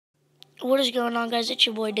What is going on, guys? It's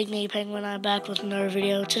your boy Dignity Penguin. I'm back with another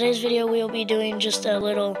video. Today's video we will be doing just a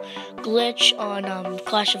little glitch on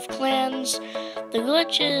Clash of Clans. The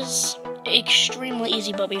glitch is extremely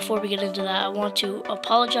easy, but before we get into that, I want to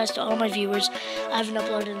apologize to all my viewers. I haven't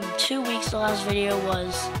uploaded in 2 weeks. The last video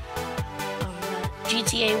was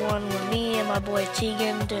GTA 1 with me and my boy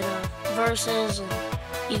Tegan did a versus, and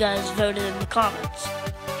you guys voted in the comments.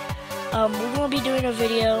 We're going to be doing a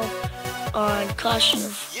video on Clash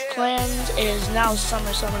of Clans. It is now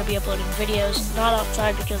summer, so I'm going to be uploading videos, not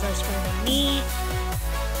outside because I sprained my knee.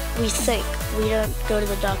 We don't go to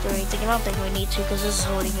the doctor or anything. I don't think we need to because this is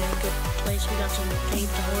holding it in a good place. We got some tape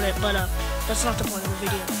to hold it, but that's not the point of the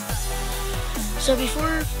video. So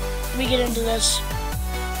before we get into this,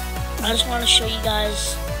 I just want to show you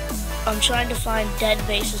guys, I'm trying to find dead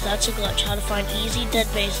bases. That's a glitch, how to find easy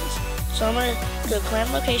dead bases. So I'm going to go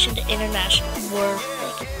clan location to international, where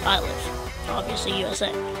I live, obviously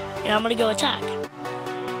USA. And I'm going to go attack.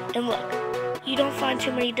 And look, you don't find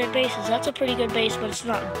too many dead bases. That's a pretty good base, but it's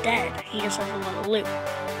not dead. He just has a lot of loot.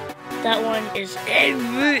 That one is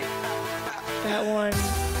that one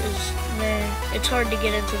is, man, it's hard to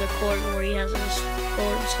get into the court where he has his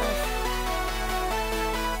court and stuff.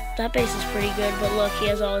 That base is pretty good, but look, he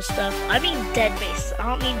has all his stuff. I mean dead bases. I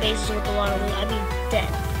don't mean bases with a lot of loot. I mean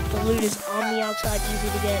dead. The loot is on the outside, easy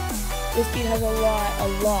to get. This dude has a lot.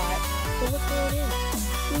 But look where it is.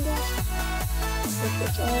 See that? Look,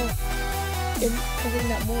 it's all in covering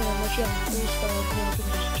that more unless you have a 3-star, you can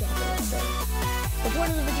just drop it like that. The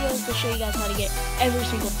point of the video is to show you guys how to get every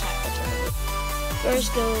single attack that's on the loot.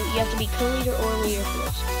 First, you have to be co-leader or leader for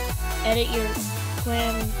this. Edit your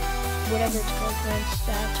clan, whatever it's called, clan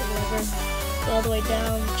stats or whatever. Go all the way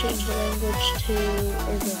down, change the language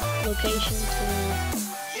or the location to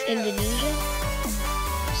Indonesia.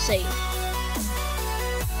 Save.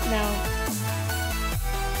 Now,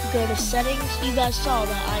 go to settings. You guys saw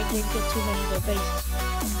that I didn't get too many of their bases.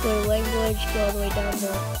 Go to language, go all the way down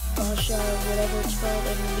to Russia, whatever it's called,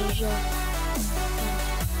 Indonesia,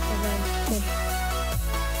 and then finish.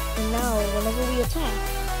 And now, whenever we attack,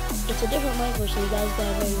 it's a different language, so you guys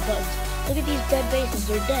gotta know your buttons. Look at these dead bases,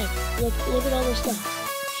 they're dead. Look at all this stuff.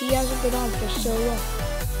 He hasn't been on for so long.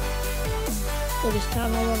 Look, his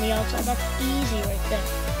town hall on the outside. That's easy right there.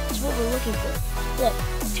 That's what we're looking for. Look,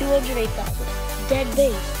 208,000. Dead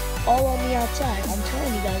base. All on the outside. I'm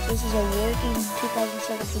telling you guys, this is a working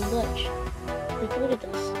 2017 glitch. Look at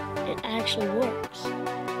this. It actually works.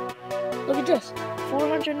 Look at this.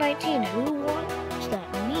 419. Who wants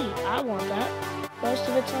that? Me. I want that. Most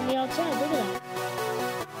of it's on the outside. Look at that.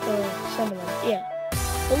 Some of them. Yeah.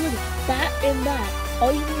 But look at that and that.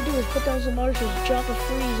 All you need to do is put down some archers, drop a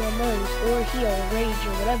freeze on those, or heal, rage,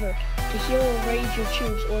 or whatever, to heal or rage your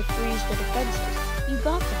troops, or freeze the defenses. You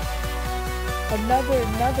got that. Another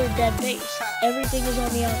dead base. Everything is on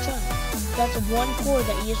the outside. That's one core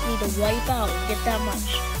that you just need to wipe out and get that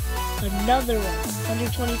much. Another one,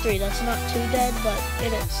 123. That's not too dead, but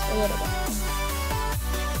it is a little bit.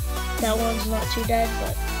 That one's not too dead,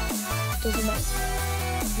 but doesn't matter.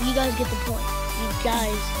 You guys get the point. You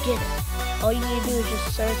guys get it. All you need to do is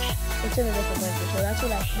just search. It's in a different language, so that's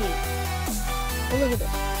what I hate. But look at this.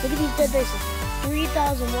 Look at these dead bases.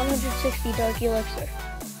 3,160 Dark Elixir.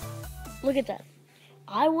 Look at that.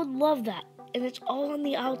 I would love that. And it's all on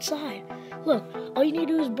the outside. Look, all you need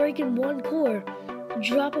to do is break in one core,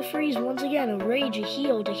 drop a freeze once again, a rage, a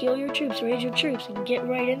heal to heal your troops, rage your troops, and get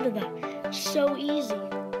right into that. So easy.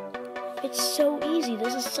 It's so easy.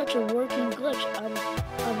 This is such a working glitch.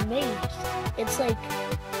 I'm amazed. It's like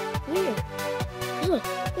weird. Look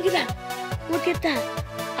at that. Look at that.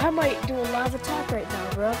 I might do a live attack right now,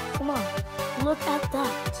 bro. Come on. Look at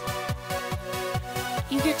that.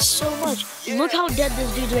 You get so much. Look how dead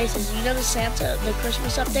this dude's base is. You know the Santa, the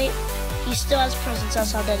Christmas update? He still has presents.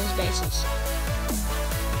 That's how dead his base is.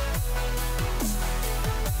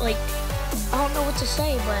 Like, I don't know what to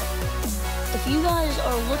say, but if you guys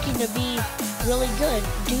are looking to be really good,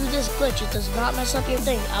 do this glitch. It does not mess up your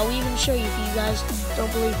thing. I'll even show you if you guys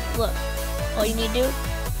don't believe me. Look, all you need to do,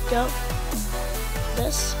 go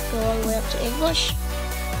all the way up to English,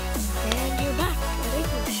 and you're back at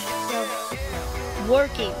English. So,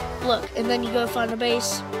 working. Look, and then you go find a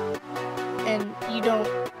base, and you don't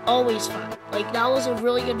always find. Like, that was a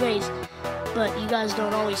really good base, but you guys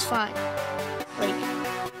don't always find. Like,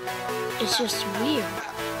 it's just weird.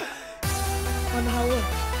 I wonder how it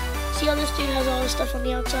works. See how this dude has all his stuff on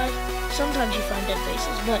the outside? Sometimes you find dead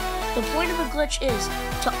bases, but the point of a glitch is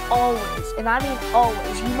to always, and I mean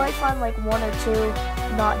always, you might find like 1 or 2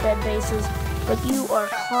 not dead bases, but you are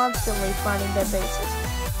constantly finding dead bases.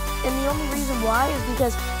 And the only reason why is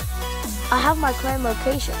because I have my clan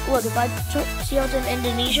location. Look, if I see how it's in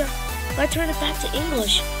Indonesia, if I turn it back to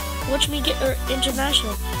English, watch me get, or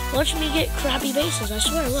international, watch me get crappy bases. I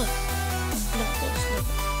swear, look. No, this, no.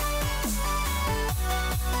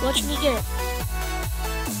 Watch me get,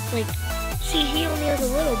 like, see, he only has a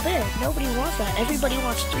little bit. Nobody wants that. Everybody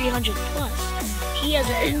wants 300 plus. He has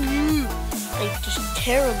a, like, just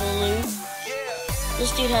terrible loot.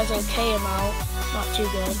 This dude has okay amount, not too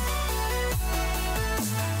good.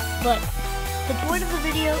 But the point of the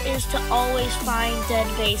video is to always find dead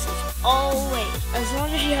bases. Always. As long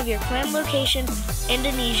as you have your clan location,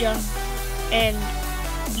 Indonesia, and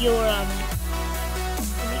your, let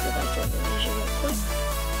me go back to Indonesia real quick.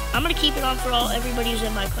 I'm going to keep it on for everybody who's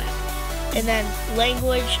in my clan. And then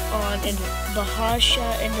language on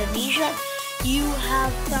Bahasa Indonesia, you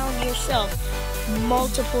have found yourself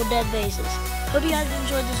multiple dead bases. Hope you guys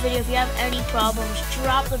enjoyed this video. If you have any problems,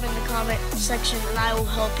 drop them in the comment section and I will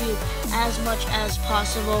help you as much as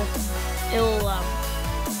possible. It will,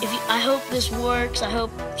 I hope this works. I hope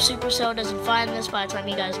Supercell doesn't find this by the time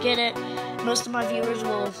you guys get it. Most of my viewers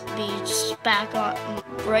will be back on,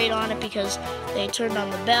 right on it because they turned on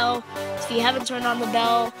the bell. If you haven't turned on the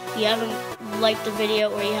bell, you haven't liked the video,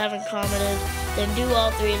 or you haven't commented, then do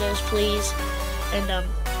all three of those, please. And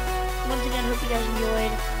once again, hope you guys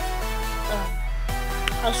enjoyed.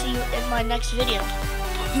 I'll see you in my next video.